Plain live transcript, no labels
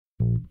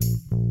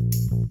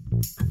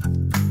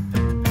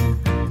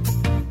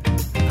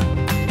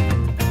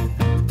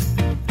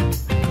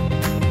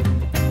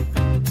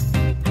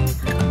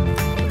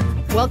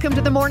Welcome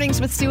to the Mornings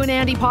with Sue and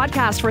Andy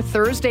podcast for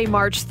Thursday,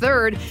 March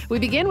 3rd. We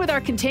begin with our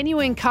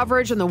continuing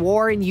coverage on the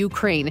war in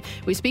Ukraine.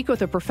 We speak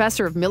with a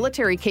professor of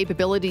military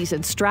capabilities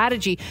and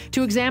strategy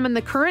to examine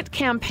the current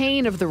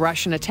campaign of the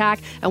Russian attack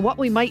and what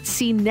we might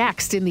see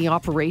next in the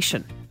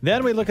operation.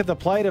 Then we look at the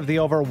plight of the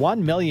over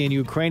 1 million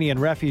Ukrainian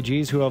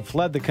refugees who have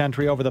fled the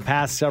country over the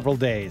past several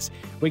days.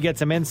 We get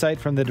some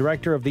insight from the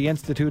director of the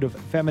Institute of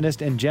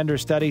Feminist and Gender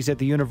Studies at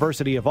the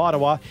University of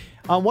Ottawa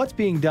on what's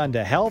being done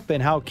to help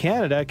and how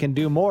Canada can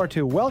do more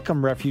to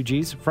welcome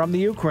refugees from the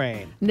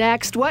Ukraine.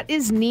 Next, what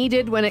is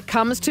needed when it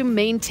comes to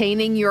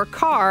maintaining your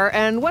car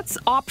and what's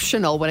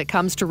optional when it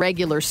comes to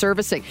regular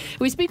servicing?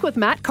 We speak with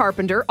Matt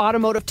Carpenter,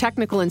 automotive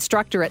technical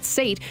instructor at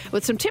SAIT,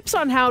 with some tips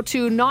on how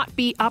to not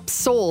be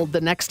upsold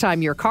the next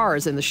time your car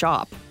is in the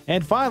shop.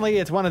 And finally,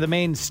 it's one of the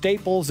main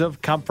staples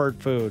of comfort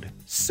food,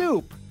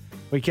 soup.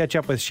 We catch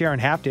up with Sharon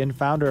Hapton,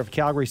 founder of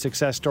Calgary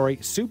success story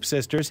Soup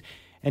Sisters,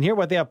 and hear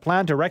what they have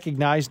planned to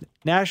recognize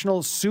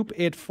National Soup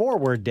It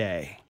Forward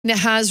Day. Now,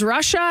 has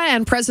Russia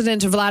and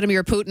President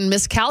Vladimir Putin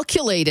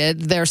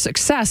miscalculated their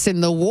success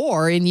in the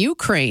war in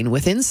Ukraine?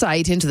 With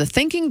insight into the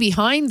thinking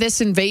behind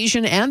this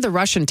invasion and the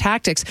Russian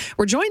tactics,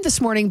 we're joined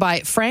this morning by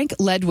Frank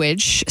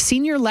Ledwidge,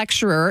 senior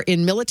lecturer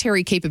in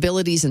military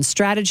capabilities and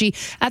strategy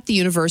at the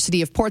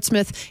University of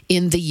Portsmouth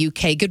in the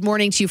UK. Good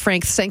morning to you,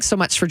 Frank. Thanks so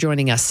much for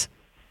joining us.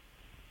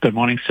 Good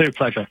morning, Sue.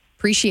 Pleasure.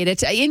 Appreciate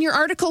it. In your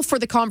article for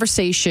The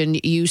Conversation,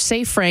 you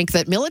say, Frank,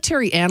 that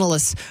military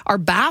analysts are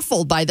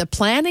baffled by the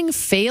planning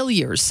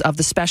failures of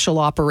the special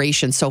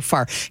operation so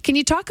far. Can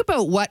you talk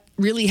about what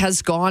really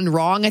has gone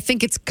wrong? I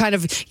think it's kind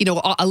of,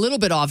 a little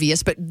bit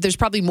obvious, but there's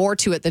probably more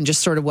to it than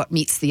just sort of what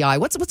meets the eye.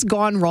 What's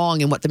gone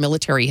wrong in what the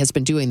military has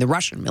been doing, the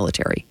Russian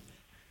military?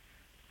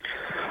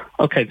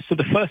 Okay, so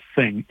the first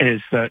thing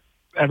is that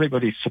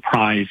everybody's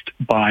surprised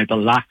by the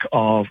lack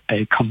of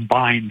a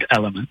combined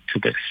element to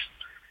this.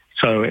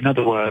 So, in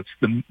other words,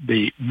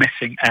 the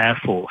missing Air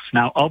Force.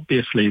 Now,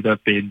 obviously, there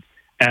have been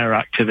air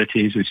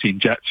activities. We've seen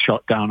jets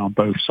shot down on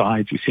both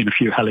sides. We've seen a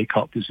few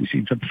helicopters. We've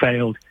seen some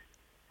failed,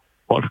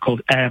 what are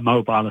called air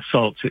mobile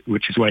assaults,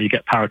 which is where you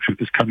get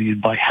paratroopers coming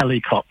in by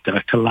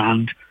helicopter to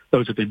land.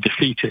 Those have been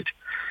defeated.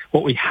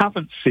 What we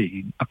haven't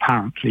seen,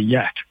 apparently,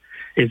 yet,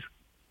 is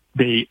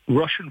the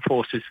Russian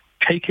forces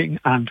taking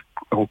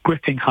or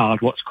gripping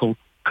hard what's called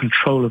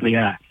control of the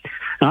air.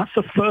 Now, that's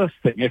the first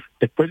thing.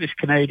 If British,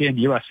 Canadian,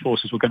 US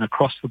forces were going to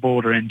cross the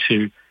border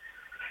into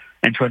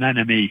an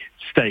enemy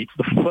state,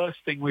 the first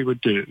thing we would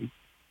do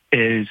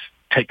is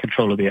take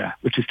control of the air,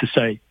 which is to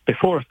say,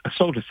 before a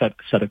soldier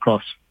set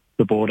across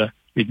the border,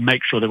 we'd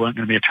make sure they weren't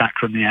going to be attacked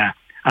from the air.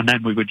 And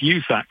then we would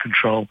use that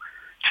control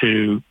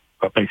to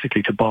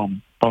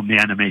bomb the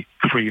enemy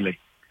freely.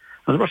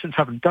 Now, the Russians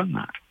haven't done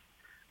that.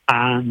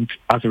 And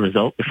as a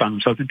result, they found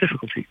themselves in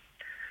difficulty.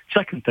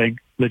 Second thing,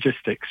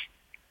 logistics.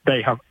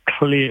 They have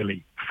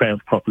clearly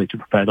failed properly to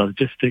prepare their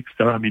logistics,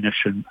 their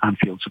ammunition, and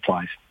field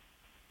supplies.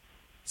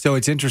 So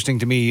it's interesting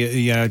to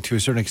me, to a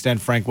certain extent,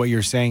 Frank, what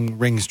you're saying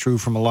rings true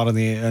from a lot of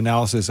the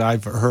analysis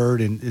I've heard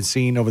and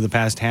seen over the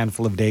past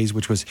handful of days,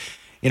 which was,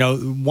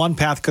 one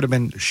path could have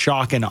been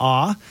shock and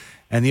awe,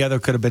 and the other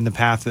could have been the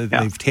path that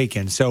they've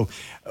taken. So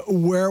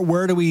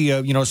where do we,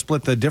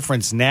 split the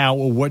difference now?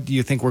 What do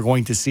you think we're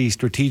going to see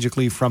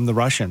strategically from the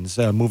Russians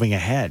moving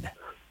ahead?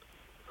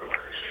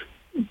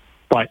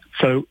 Right.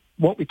 So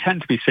what we tend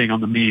to be seeing on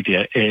the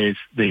media is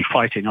the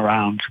fighting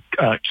around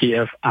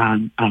Kiev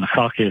and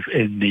Kharkiv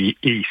in the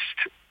east.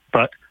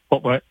 But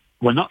what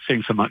we're not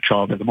seeing so much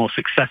of are the more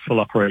successful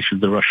operations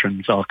the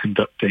Russians are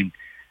conducting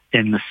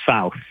in the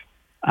south.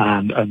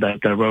 And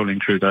they're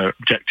rolling through their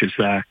objectives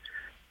there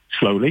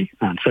slowly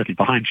and certainly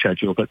behind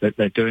schedule, but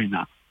they're doing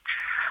that.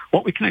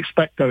 What we can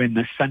expect, though, in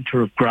the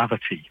center of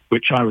gravity,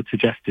 which I would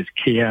suggest is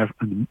Kiev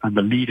and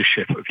the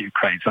leadership of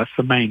Ukraine, so that's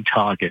the main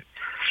target,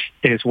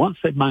 is once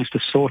they've managed to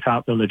sort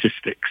out the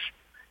logistics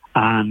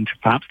and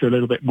perhaps do a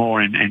little bit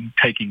more in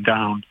taking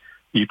down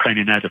the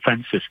Ukrainian air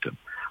defense system,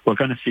 we're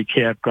going to see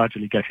Kiev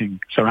gradually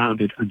getting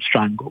surrounded and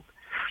strangled.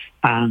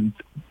 And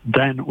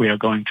then we are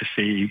going to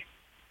see,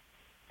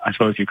 I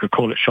suppose you could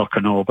call it shock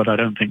and awe, but I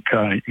don't think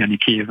any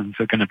Kievans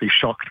are going to be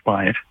shocked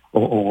by it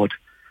or awed.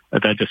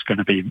 They're just going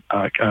to be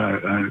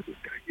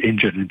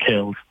injured and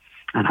killed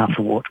and have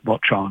to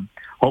watch on.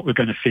 What we're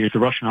going to see is the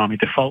Russian army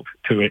default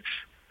to its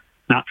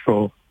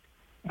natural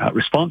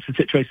response in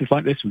situations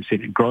like this. We've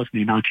seen it in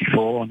Grozny in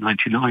 94 and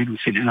 99. We've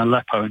seen it in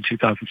Aleppo in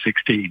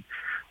 2016,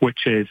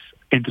 which is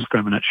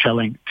indiscriminate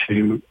shelling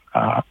to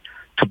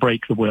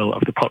break the will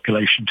of the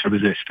population to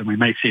resist. And we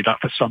may see that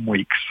for some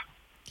weeks.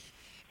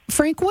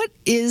 Frank, what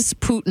is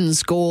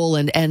Putin's goal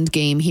and end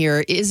game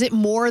here? Is it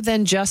more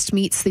than just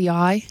meets the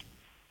eye?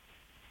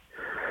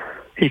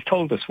 He's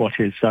told us what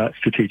his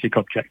strategic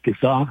objectives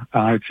are.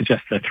 I would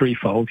suggest they're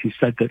threefold. He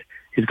said that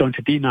he's going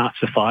to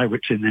denazify,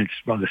 which in his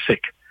rather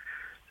sick,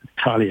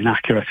 entirely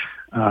inaccurate,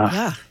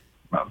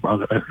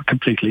 rather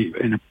completely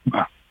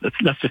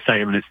let's just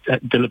say, when it's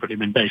deliberately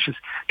mendacious,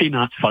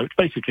 denazified, which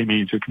basically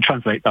means we can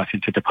translate that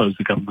into depose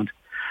the government.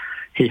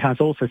 He has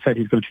also said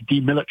he's going to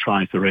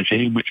demilitarize the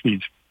regime, which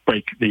means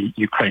break the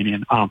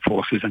Ukrainian armed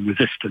forces and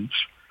resistance.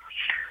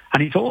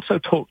 And he's also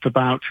talked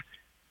about,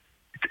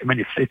 I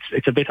mean,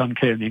 it's a bit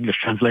unclear in the English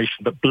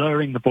translation, but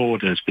blurring the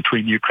borders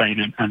between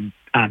Ukraine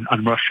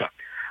and Russia,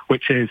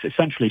 which is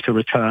essentially to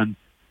return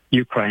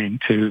Ukraine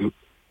to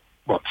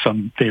what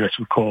some theorists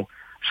would call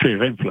sphere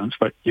of influence,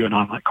 but you and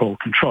I might call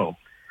control.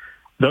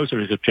 Those are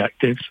his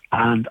objectives,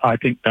 and I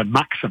think they're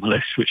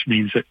maximalists, which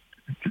means that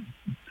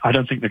I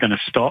don't think they're going to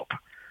stop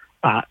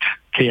at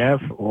Kiev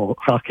or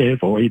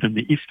Kharkiv or even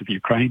the east of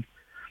Ukraine.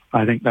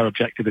 I think their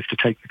objective is to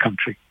take the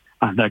country,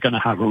 and they're going to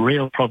have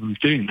real problems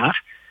doing that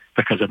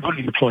because they've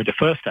only deployed the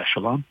first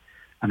echelon,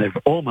 and they've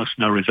almost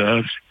no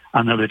reserves,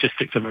 and their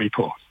logistics are very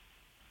poor.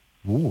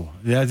 Ooh,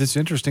 yeah, it's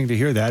interesting to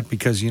hear that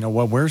because, you know,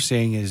 what we're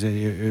seeing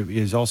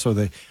is also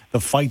the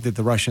fight that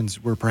the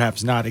Russians were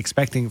perhaps not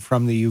expecting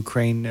from the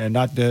Ukraine,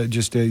 not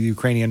just the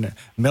Ukrainian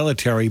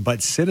military,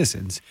 but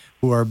citizens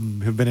who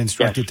have been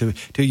instructed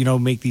to you know,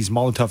 make these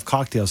Molotov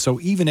cocktails.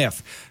 So even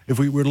if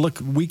we were to look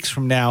weeks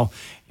from now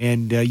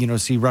and, you know,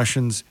 see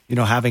Russians, you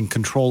know, having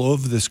control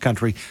over this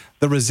country,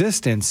 the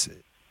resistance,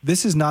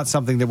 this is not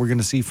something that we're going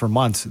to see for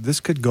months.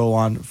 This could go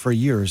on for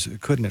years,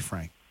 couldn't it,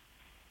 Frank?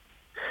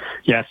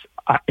 Yes,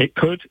 it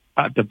could.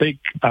 The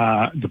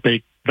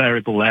big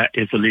variable there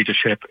is the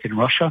leadership in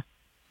Russia.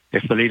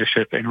 If the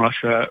leadership in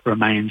Russia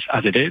remains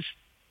as it is,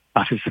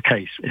 that is the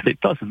case. If it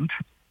doesn't,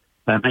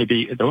 then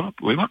maybe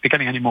we won't be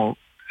getting any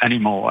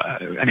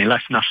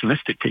less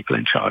nationalistic people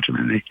in charge. I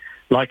mean, the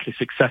likely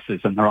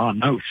successors, and there are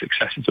no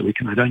successors that we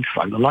can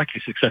identify, the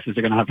likely successors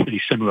are going to have a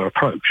pretty similar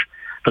approach,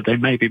 but they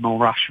may be more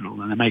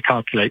rational and they may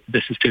calculate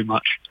this is too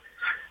much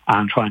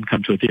and try and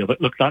come to a deal.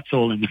 But look, that's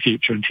all in the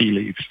future and tea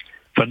leaves.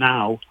 For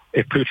now,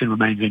 if Putin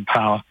remains in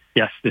power,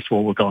 yes, this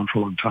war will go on for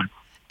a long time.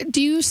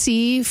 Do you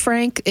see,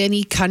 Frank,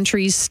 any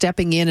countries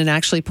stepping in and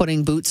actually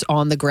putting boots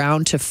on the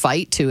ground to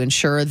fight to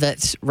ensure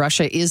that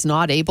Russia is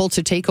not able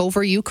to take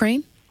over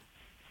Ukraine?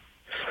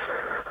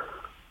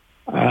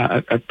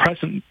 At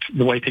present,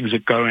 the way things are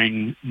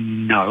going,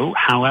 no.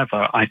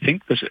 However, I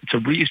think it's a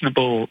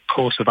reasonable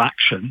course of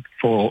action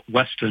for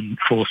Western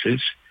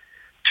forces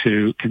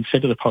to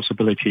consider the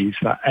possibilities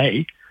that,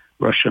 A,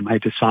 Russia may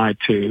decide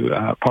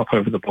to pop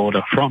over the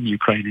border from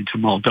Ukraine into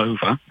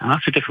Moldova. And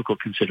that's a difficult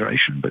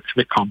consideration, but it's a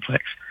bit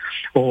complex.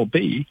 Or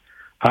B,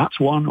 perhaps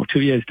 1 or 2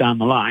 years down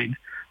the line,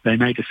 they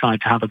may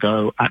decide to have a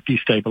go at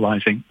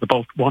destabilizing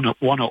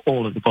one or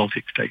all of the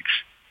Baltic states.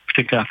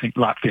 Particularly, I think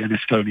Latvia and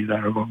Estonia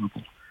there are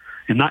vulnerable.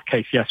 In that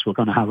case, yes, we're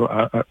going to have,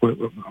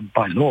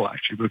 by law,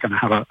 actually, we're going to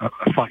have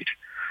a fight.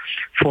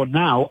 For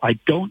now, I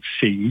don't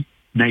see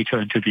NATO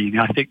intervening.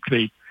 I think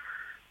the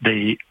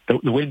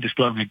wind is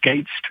blowing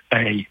against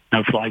a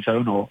no-fly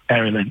zone or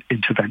aerial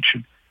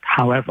intervention.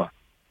 However,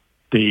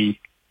 the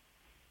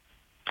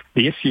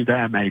issue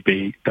there may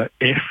be that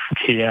if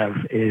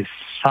Kiev is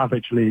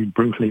savagely,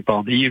 brutally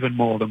bombed, even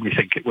more than we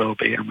think it will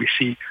be, and we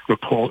see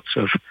reports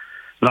of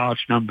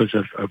large numbers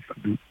of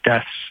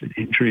deaths and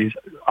injuries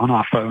on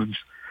our phones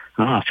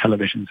and on our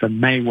televisions, there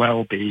may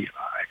well be,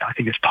 I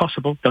think it's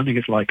possible, don't think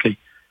it's likely,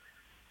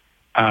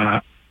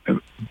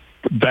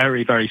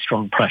 very, very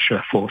strong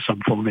pressure for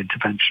some form of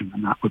intervention,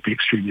 and that would be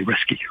extremely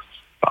risky.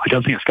 But I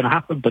don't think it's going to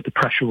happen, but the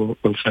pressure will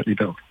certainly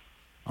build.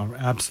 Oh,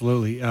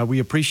 absolutely. We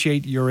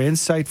appreciate your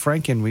insight,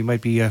 Frank, and we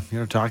might be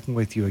talking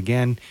with you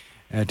again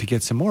to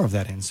get some more of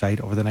that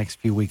insight over the next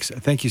few weeks.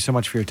 Thank you so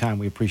much for your time.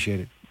 We appreciate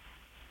it.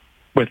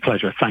 With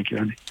pleasure. Thank you,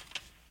 Andy.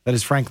 That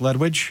is Frank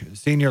Ledwidge,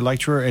 Senior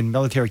Lecturer in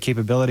Military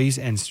Capabilities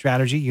and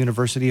Strategy,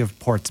 University of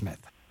Portsmouth.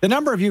 The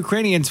number of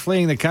Ukrainians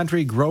fleeing the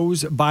country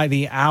grows by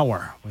the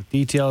hour, with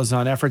details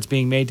on efforts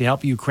being made to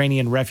help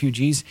Ukrainian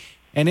refugees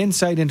and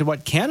insight into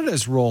what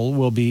Canada's role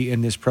will be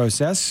in this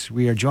process.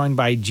 We are joined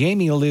by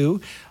Jamie Liu,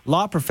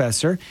 law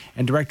professor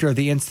and director of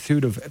the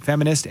Institute of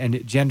Feminist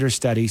and Gender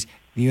Studies,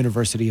 the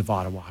University of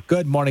Ottawa.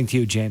 Good morning to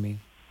you, Jamie.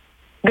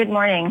 Good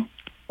morning.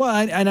 Well,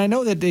 and I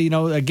know that,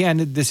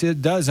 again, this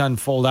does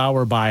unfold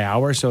hour by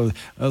hour, so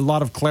a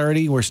lot of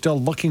clarity. We're still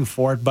looking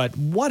for it, but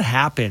what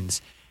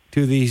happens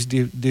to these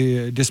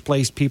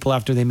displaced people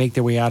after they make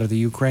their way out of the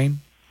Ukraine?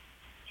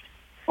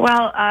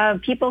 Well,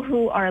 people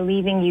who are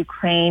leaving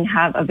Ukraine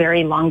have a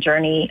very long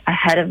journey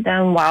ahead of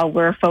them. While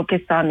we're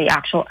focused on the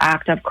actual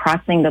act of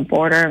crossing the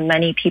border,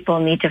 many people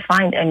need to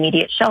find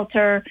immediate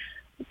shelter.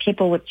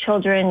 People with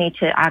children need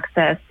to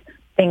access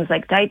things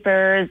like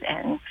diapers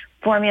and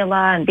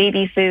formula and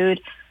baby food.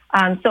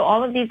 So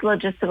all of these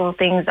logistical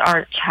things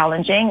are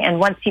challenging.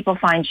 And once people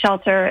find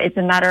shelter, it's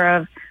a matter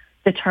of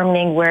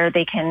determining where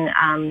they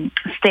can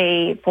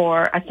stay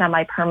for a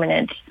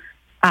semi-permanent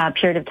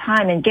period of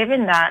time. And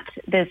given that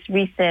this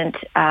recent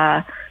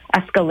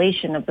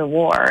escalation of the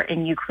war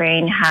in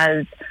Ukraine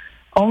has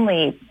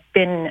only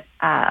been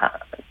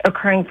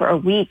occurring for a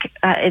week,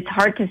 it's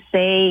hard to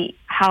say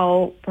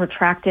how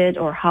protracted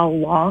or how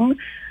long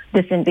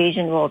this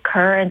invasion will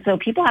occur. And so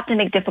people have to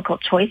make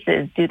difficult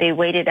choices. Do they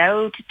wait it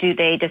out? Do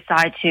they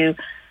decide to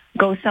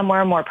go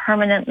somewhere more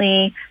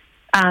permanently?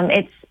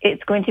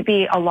 it's going to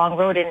be a long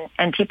road,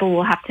 and people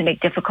will have to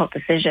make difficult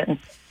decisions.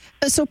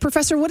 So,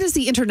 Professor, what is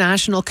the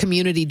international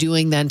community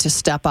doing then to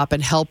step up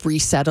and help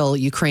resettle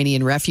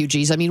Ukrainian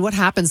refugees? I mean, what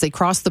happens? They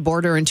cross the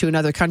border into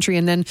another country,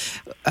 and then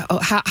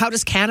how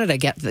does Canada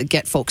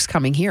get folks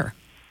coming here?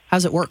 How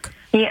does it work?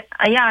 Yeah,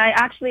 I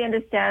actually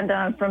understand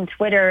from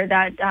Twitter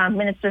that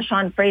Minister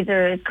Sean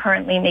Fraser is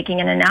currently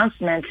making an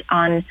announcement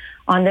on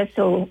this,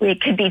 so it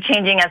could be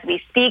changing as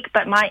we speak.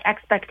 But my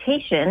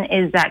expectation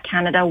is that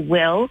Canada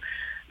will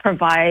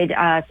provide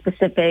a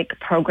specific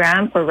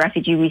program for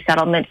refugee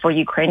resettlement for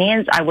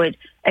Ukrainians. I would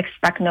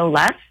expect no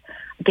less,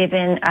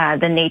 given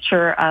the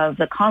nature of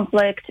the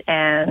conflict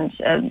and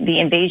the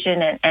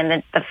invasion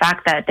and the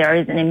fact that there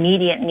is an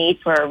immediate need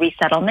for a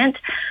resettlement.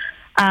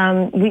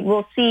 We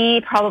will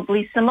see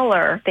probably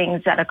similar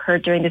things that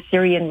occurred during the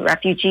Syrian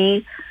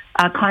refugee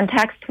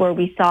context, where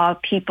we saw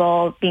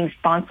people being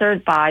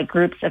sponsored by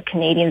groups of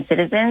Canadian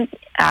citizens,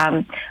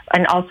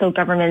 and also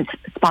government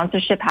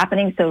sponsorship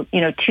happening. So,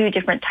 two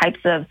different types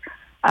of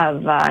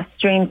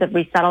streams of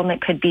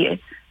resettlement could be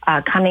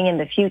coming in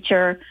the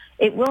future.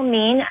 It will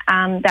mean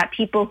that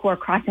people who are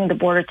crossing the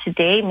border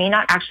today may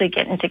not actually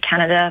get into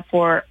Canada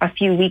for a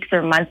few weeks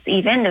or months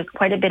even. There's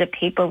quite a bit of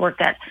paperwork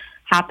that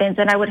happens,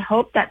 and I would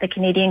hope that the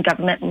Canadian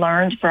government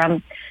learned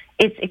from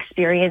its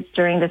experience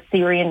during the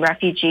Syrian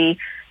refugee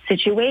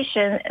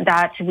situation,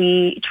 that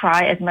we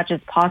try as much as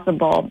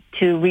possible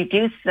to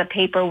reduce the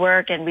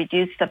paperwork and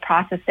reduce the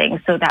processing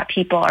so that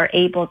people are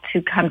able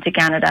to come to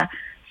Canada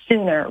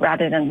sooner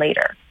rather than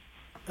later.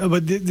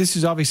 But this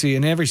is obviously,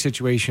 in every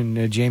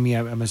situation, Jamie,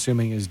 I'm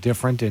assuming, is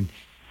different, and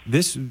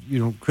this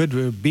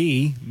could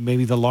be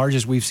maybe the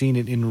largest we've seen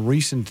it in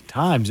recent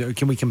times.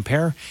 Can we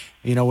compare?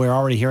 We're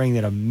already hearing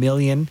that 1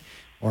 million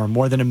or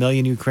more than 1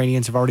 million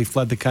Ukrainians have already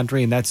fled the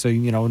country, and that's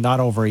not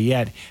over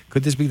yet.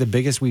 Could this be the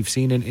biggest we've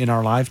seen in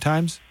our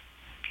lifetimes?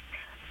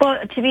 Well,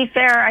 to be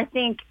fair, I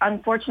think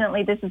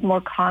unfortunately this is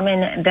more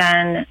common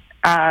than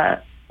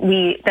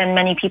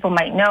many people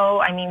might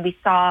know. I mean, we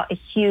saw a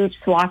huge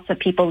swath of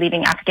people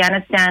leaving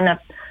Afghanistan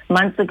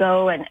months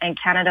ago, and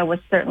Canada was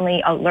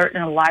certainly alert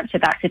and alive to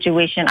that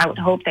situation. I would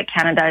hope that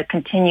Canada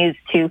continues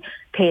to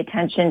pay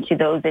attention to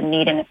those in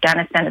need in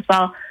Afghanistan as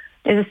well.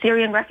 The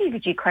Syrian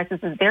refugee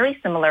crisis is very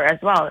similar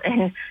as well,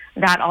 and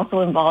that also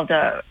involved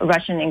a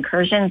Russian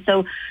incursion.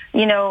 So,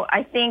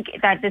 I think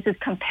that this is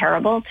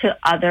comparable to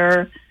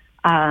other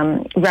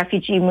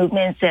refugee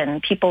movements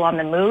and people on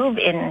the move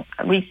in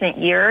recent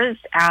years.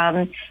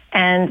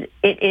 And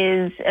it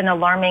is an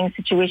alarming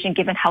situation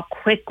given how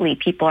quickly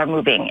people are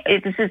moving.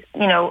 This is,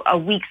 a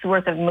week's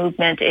worth of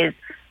movement is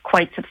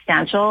quite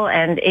substantial,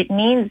 and it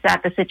means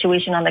that the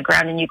situation on the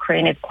ground in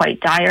Ukraine is quite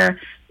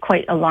dire,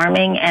 quite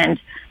alarming, and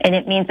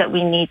it means that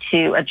we need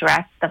to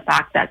address the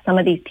fact that some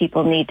of these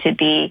people need to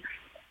be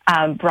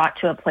brought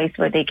to a place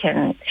where they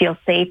can feel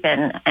safe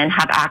and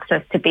have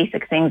access to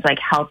basic things like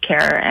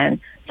healthcare and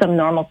some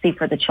normalcy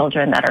for the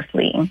children that are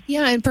fleeing.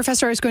 Yeah, and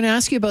Professor, I was going to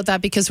ask you about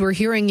that because we're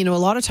hearing, a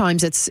lot of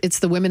times it's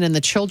the women and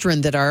the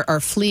children that are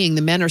fleeing.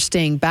 The men are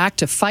staying back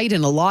to fight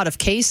in a lot of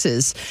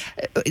cases.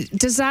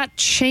 Does that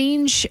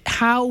change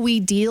how we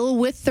deal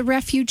with the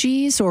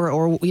refugees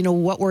or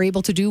what we're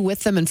able to do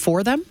with them and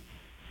for them?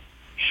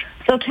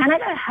 So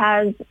Canada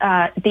has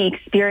the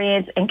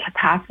experience and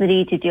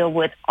capacity to deal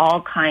with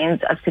all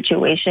kinds of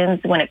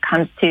situations when it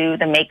comes to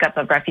the makeup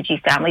of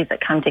refugee families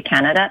that come to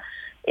Canada.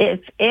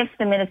 If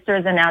the minister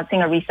is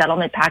announcing a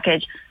resettlement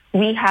package,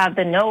 we have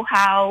the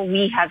know-how,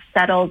 we have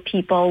settled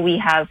people, we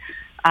have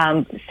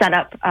set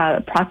up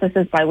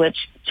processes by which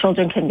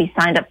children can be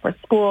signed up for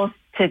schools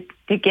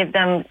to give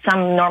them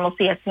some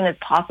normalcy as soon as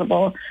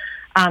possible.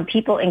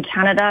 People in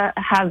Canada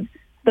have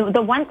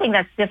the one thing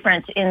that's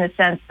different in the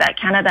sense that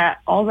Canada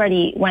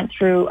already went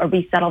through a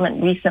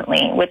resettlement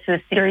recently with the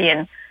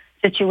Syrian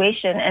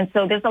situation. And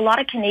so there's a lot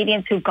of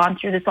Canadians who've gone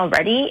through this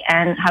already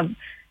and have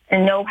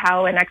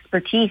know-how and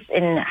expertise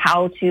in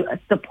how to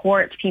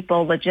support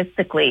people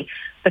logistically,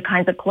 the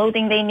kinds of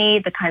clothing they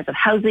need, the kinds of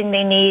housing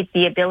they need,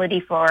 the ability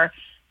for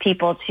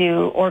people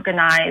to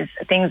organize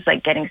things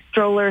like getting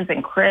strollers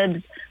and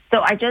cribs.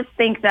 So I just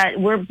think that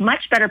we're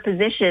much better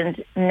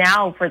positioned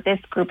now for this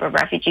group of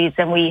refugees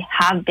than we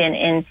have been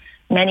in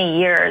many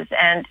years.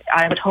 And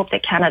I would hope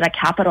that Canada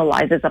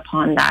capitalizes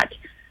upon that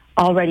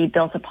already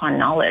built upon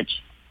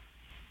knowledge.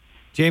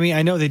 Jamie,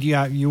 I know that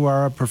you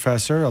are a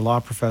professor, a law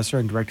professor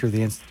and director of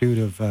the Institute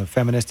of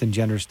Feminist and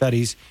Gender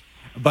Studies.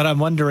 But I'm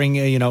wondering,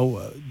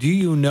 do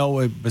you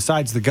know,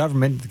 besides the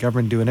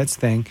government doing its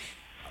thing,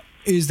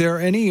 is there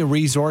any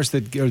resource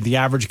that the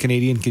average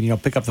Canadian can,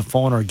 pick up the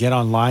phone or get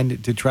online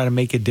to try to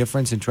make a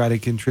difference and try to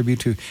contribute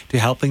to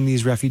helping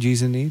these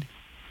refugees in need?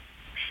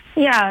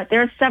 Yeah,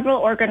 there are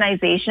several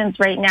organizations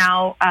right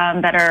now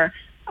that are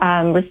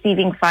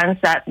receiving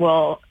funds that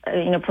will,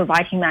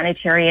 provide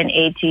humanitarian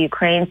aid to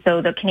Ukraine.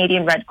 So the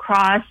Canadian Red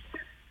Cross,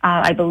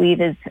 I believe,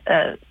 is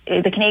the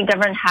Canadian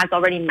government has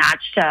already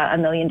matched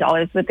 $1 million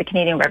with the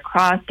Canadian Red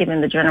Cross,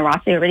 given the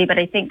generosity already. But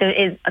I think there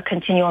is a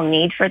continual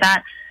need for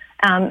that.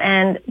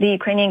 And the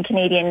Ukrainian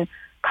Canadian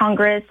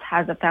Congress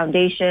has a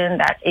foundation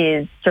that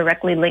is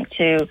directly linked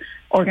to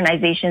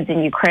organizations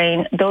in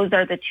Ukraine. Those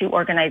are the two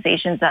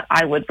organizations that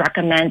I would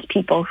recommend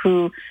people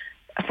who,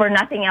 for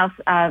nothing else,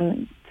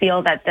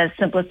 feel that the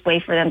simplest way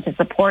for them to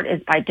support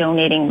is by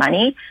donating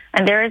money.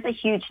 And there is a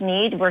huge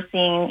need. We're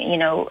seeing,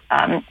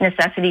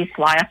 necessities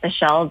fly off the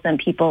shelves, and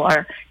people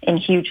are in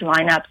huge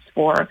lineups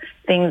for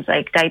things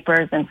like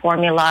diapers and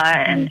formula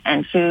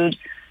and food.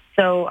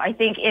 So I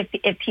think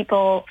if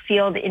people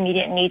feel the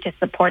immediate need to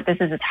support, this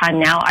is the time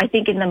now. I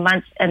think in the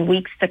months and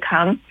weeks to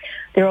come,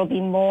 there will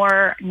be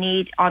more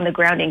need on the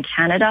ground in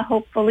Canada,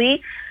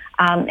 hopefully.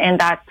 And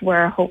that's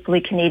where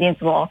hopefully Canadians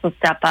will also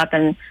step up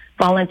and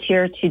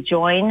volunteer to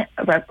join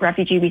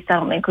refugee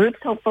resettlement groups,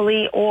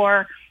 hopefully,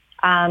 or,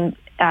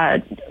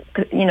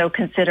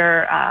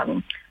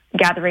 consider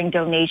gathering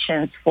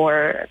donations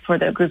for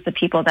the groups of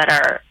people that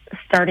are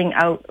starting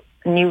out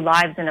new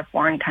lives in a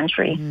foreign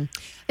country. Mm-hmm.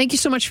 Thank you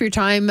so much for your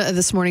time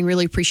this morning.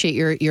 Really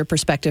appreciate your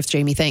perspective,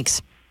 Jamie.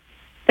 Thanks.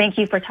 Thank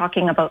you for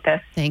talking about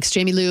this. Thanks.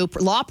 Jamie Liu,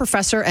 law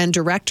professor and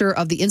director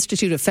of the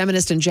Institute of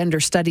Feminist and Gender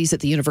Studies at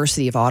the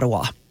University of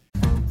Ottawa.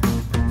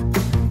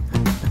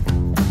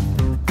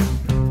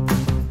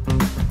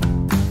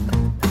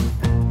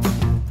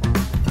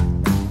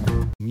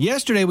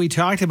 Yesterday, we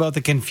talked about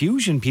the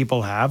confusion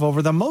people have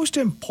over the most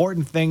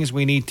important things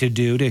we need to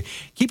do to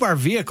keep our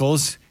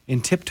vehicles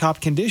in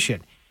tip-top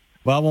condition.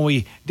 Well, when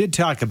we did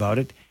talk about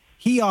it,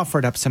 he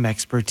offered up some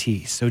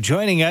expertise. So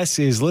joining us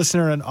is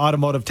listener and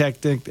automotive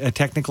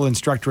technical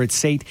instructor at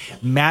SAIT,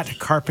 Matt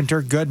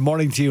Carpenter. Good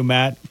morning to you,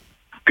 Matt.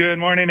 Good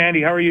morning,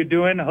 Andy. How are you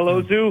doing?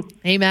 Hello, Zoo.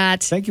 Hey,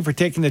 Matt. Thank you for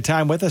taking the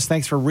time with us.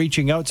 Thanks for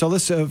reaching out. So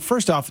let's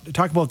first off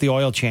talk about the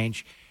oil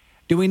change.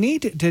 Do we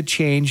need to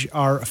change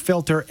our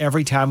filter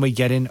every time we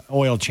get an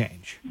oil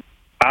change?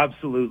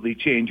 Absolutely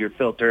change your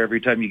filter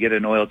every time you get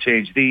an oil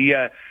change.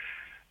 The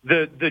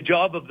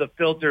job of the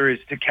filter is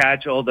to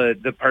catch all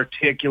the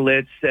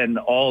particulates and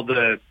all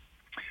the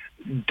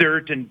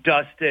dirt and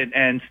dust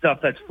and stuff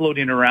that's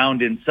floating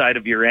around inside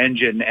of your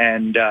engine,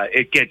 and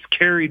it gets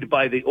carried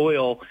by the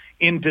oil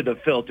into the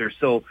filter.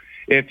 So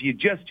if you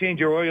just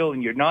change your oil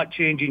and you're not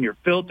changing your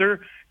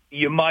filter,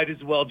 you might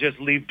as well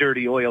just leave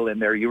dirty oil in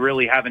there. You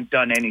really haven't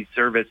done any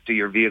service to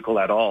your vehicle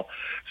at all.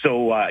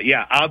 So,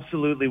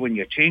 absolutely, when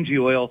you change the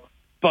oil,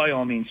 by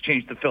all means,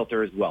 change the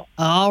filter as well.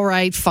 All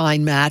right,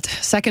 fine, Matt.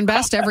 Second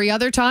best every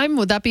other time?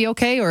 Would that be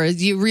okay? Or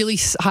do you really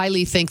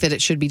highly think that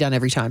it should be done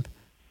every time?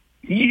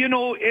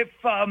 If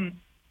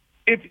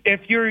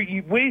you're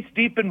waist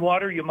deep in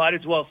water, you might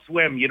as well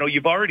swim.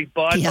 You've already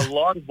bought a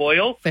lot of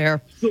oil.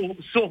 Fair.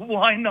 So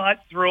why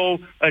not throw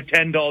a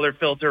 $10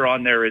 filter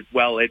on there as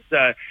well?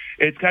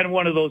 It's kind of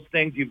one of those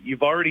things.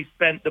 You've already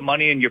spent the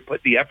money and you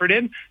put the effort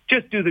in.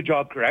 Just do the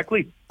job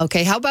correctly.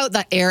 Okay, how about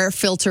the air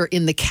filter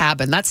in the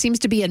cabin? That seems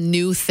to be a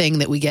new thing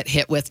that we get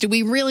hit with. Do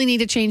we really need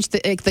to change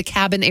the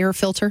cabin air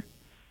filter?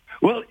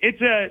 Well,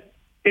 it's a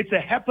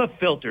HEPA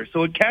filter,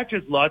 so it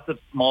catches lots of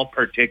small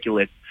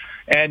particulates.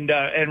 And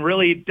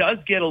really, it does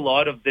get a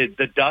lot of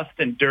the dust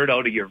and dirt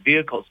out of your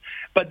vehicles.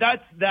 But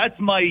that's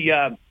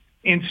my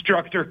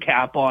instructor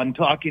cap on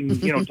talking to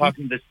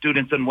the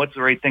students and what's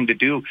the right thing to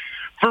do.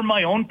 For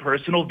my own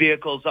personal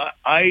vehicles,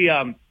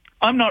 I'm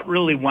not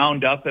really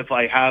wound up if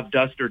I have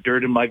dust or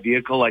dirt in my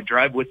vehicle. I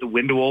drive with the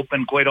window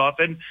open quite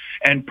often,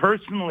 and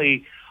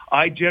personally,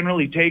 I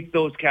generally take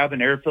those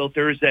cabin air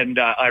filters and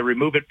I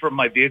remove it from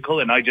my vehicle,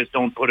 and I just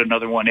don't put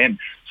another one in.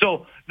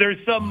 So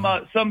there's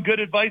some good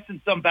advice and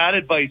some bad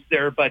advice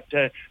there, but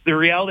the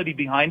reality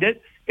behind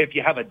it, if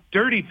you have a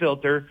dirty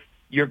filter,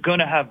 you're going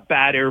to have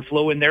bad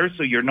airflow in there,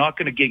 so you're not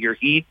going to get your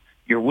heat.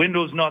 Your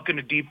window's not going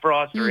to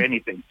defrost or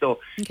anything. So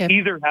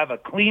either have a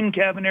clean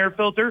cabin air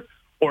filter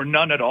or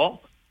none at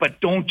all,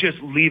 but don't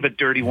just leave a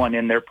dirty one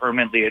in there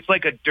permanently. It's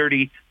like a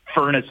dirty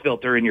furnace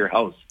filter in your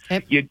house.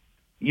 Yep.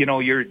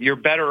 You're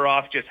better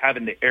off just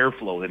having the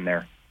airflow in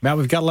there. Matt,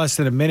 we've got less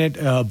than a minute,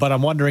 but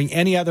I'm wondering,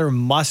 any other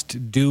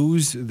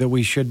must-dos that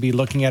we should be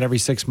looking at every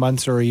 6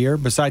 months or a year,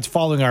 besides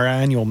following our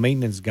annual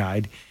maintenance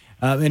guide?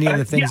 Any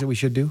other things that we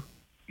should do?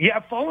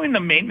 Yeah, following the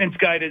maintenance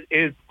guide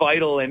is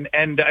vital,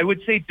 and I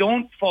would say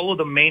don't follow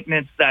the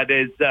maintenance that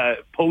is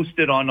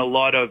posted on a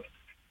lot of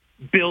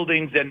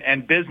buildings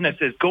and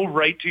businesses. Go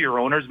right to your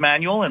owner's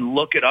manual and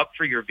look it up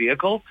for your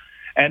vehicle.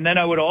 And then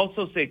I would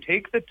also say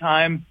take the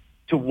time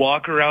to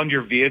walk around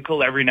your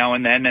vehicle every now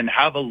and then and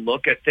have a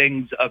look at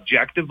things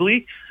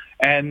objectively.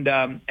 And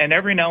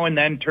every now and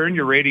then turn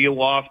your radio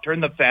off,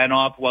 turn the fan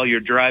off while you're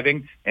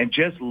driving, and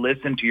just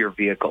listen to your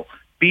vehicle.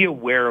 Be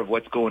aware of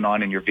what's going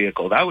on in your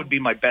vehicle. That would be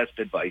my best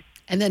advice.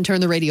 And then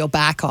turn the radio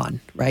back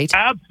on, right?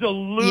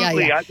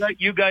 Absolutely. Yeah. I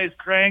got you guys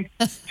cranked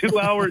 2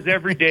 hours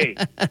every day.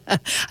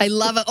 I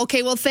love it.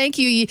 Okay, well, thank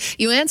you.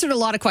 You answered a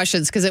lot of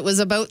questions because it was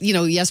about,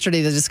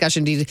 yesterday, the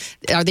discussion.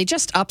 Are they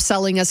just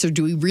upselling us, or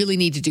do we really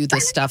need to do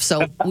this stuff?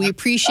 So we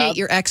appreciate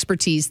your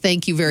expertise.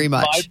 Thank you very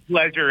much.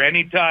 My pleasure.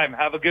 Anytime.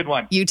 Have a good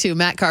one. You too.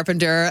 Matt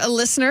Carpenter, a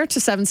listener to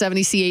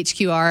 770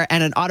 CHQR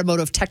and an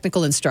automotive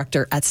technical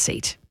instructor at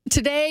SAIT.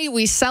 Today,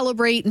 we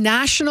celebrate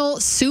National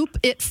Soup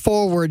It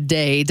Forward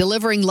Day,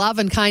 delivering love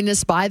and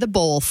kindness by the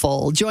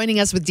bowlful.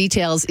 Joining us with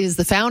details is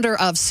the founder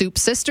of Soup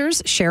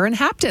Sisters, Sharon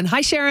Hapton.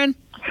 Hi, Sharon.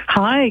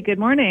 Hi, good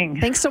morning.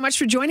 Thanks so much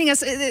for joining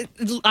us.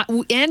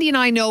 Andy and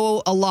I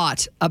know a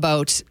lot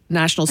about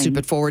National Soup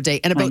It Forward Day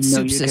and about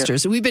Soup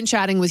Sisters. We've been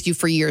chatting with you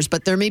for years,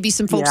 but there may be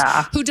some folks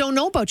who don't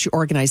know about your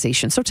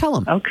organization. So tell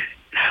them.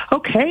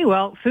 Okay.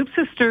 Well, Soup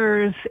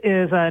Sisters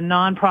is a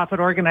nonprofit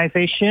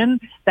organization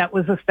that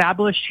was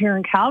established here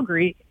in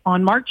Calgary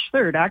on March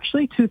 3rd,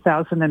 actually,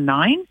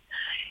 2009.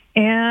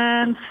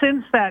 And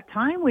since that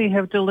time, we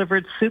have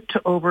delivered soup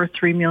to over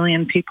 3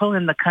 million people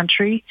in the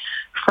country.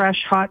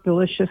 Fresh, hot,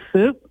 delicious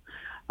soup,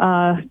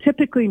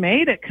 typically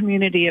made at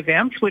community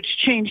events, which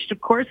changed, of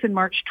course, in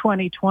March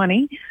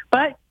 2020.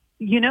 But,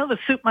 the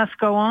soup must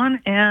go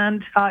on,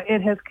 and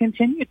it has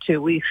continued to.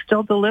 We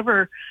still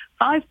deliver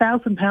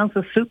 5,000 pounds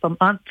of soup a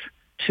month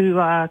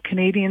to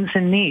Canadians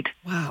in need.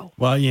 Wow.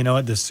 Well, you know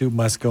what? The soup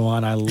must go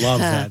on. I love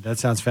that. That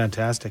sounds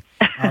fantastic.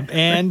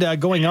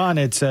 And going on,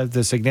 it's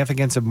the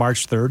significance of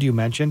March 3rd, you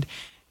mentioned.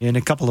 In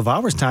a couple of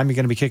hours' time, you're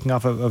going to be kicking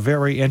off a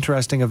very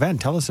interesting event.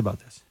 Tell us about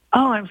this.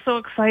 Oh, I'm so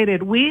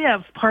excited. We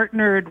have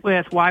partnered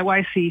with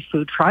YYC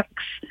Food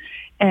Trucks,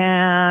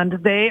 and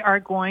they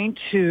are going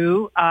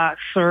to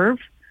serve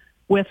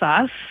with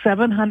us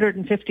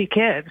 750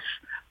 kids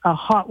a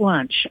hot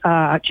lunch,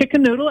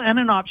 chicken noodle, and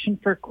an option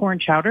for corn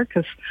chowder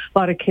because a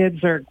lot of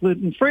kids are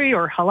gluten-free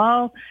or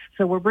halal.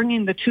 So we're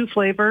bringing the two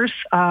flavors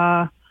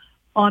en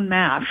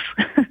masse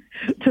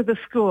to the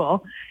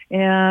school.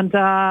 And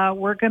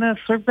we're going to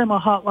serve them a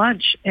hot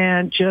lunch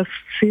and just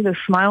see the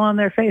smile on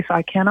their face.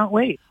 I cannot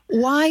wait.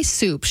 Why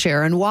soup,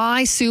 Sharon?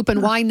 Why soup,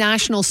 and why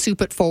National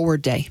Soup It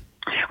Forward Day?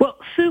 Well,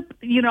 soup,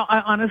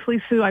 honestly,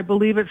 Sue, I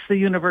believe it's the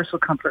universal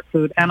comfort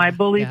food. And I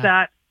believe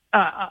that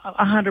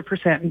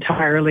 100%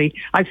 entirely.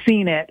 I've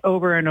seen it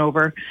over and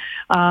over.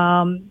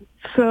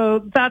 So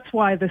that's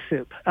why the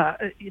soup.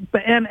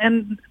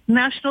 And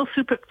National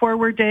Soup It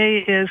Forward Day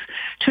is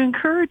to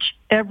encourage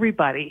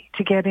everybody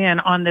to get in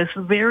on this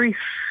very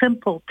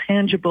simple,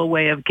 tangible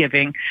way of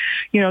giving.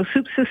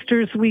 Soup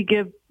Sisters, we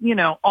give,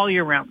 all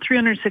year round,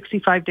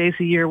 365 days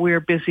a year.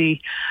 We're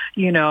busy,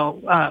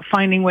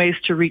 finding ways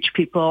to reach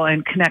people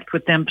and connect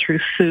with them through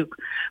soup.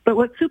 But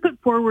what Soup It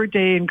Forward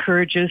Day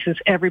encourages is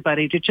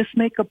everybody to just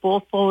make a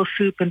bowl full of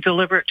soup and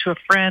deliver it to a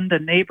friend, a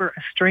neighbor,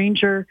 a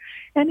stranger,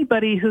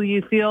 anybody who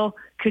you feel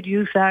could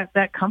use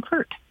that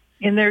comfort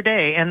in their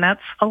day. And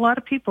that's a lot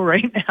of people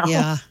right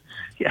now.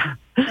 Yeah.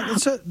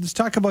 Let's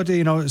talk about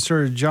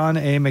Sir John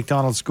A.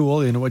 Macdonald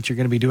School and what you're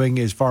going to be doing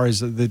as far as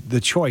the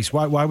choice.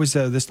 Why was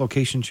this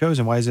location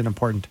chosen? Why is it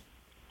important?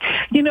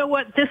 You know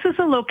what? This is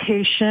a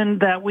location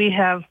that we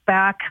have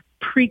back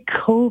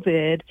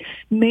pre-COVID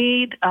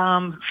made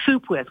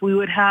soup with. We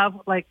would have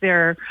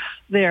their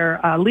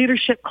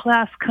leadership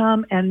class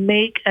come and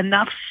make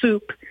enough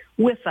soup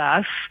with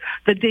us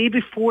the day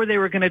before they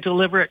were going to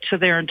deliver it to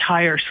their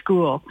entire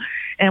school.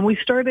 And we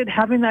started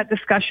having that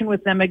discussion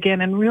with them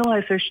again and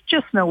realized there's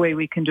just no way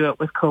we can do it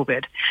with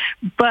COVID.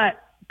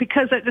 But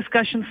because that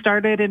discussion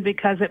started and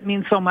because it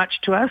means so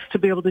much to us to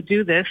be able to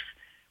do this,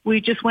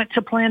 we just went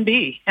to plan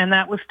B, and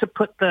that was to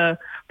put the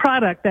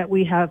product that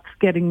we have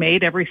getting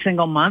made every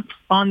single month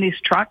on these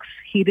trucks,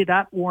 heated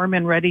up, warm,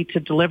 and ready to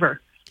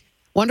deliver.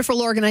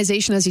 Wonderful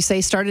organization, as you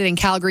say, started in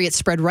Calgary. It's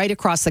spread right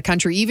across the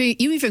country. You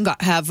even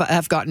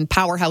have gotten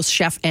powerhouse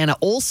chef Anna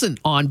Olson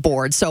on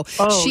board. So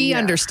she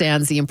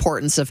understands the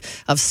importance of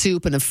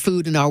soup and of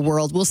food in our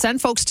world. We'll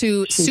send folks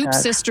to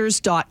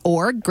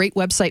soupsisters.org. Great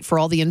website for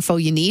all the info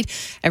you need.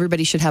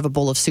 Everybody should have a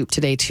bowl of soup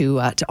today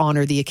to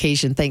honor the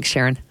occasion. Thanks,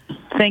 Sharon.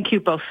 Thank you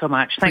both so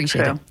much. Thanks,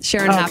 Sue.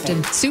 Sharon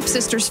Hapton, Soup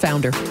Sisters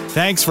founder.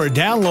 Thanks for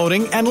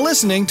downloading and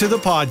listening to the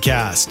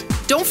podcast.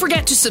 Don't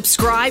forget to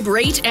subscribe,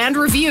 rate, and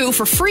review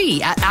for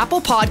free at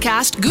Apple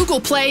Podcast, Google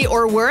Play,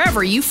 or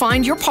wherever you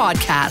find your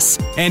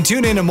podcasts. And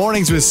tune in to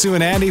Mornings with Sue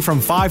and Andy from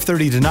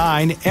 5:30 to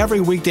 9 every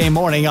weekday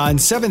morning on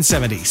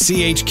 770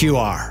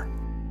 CHQR.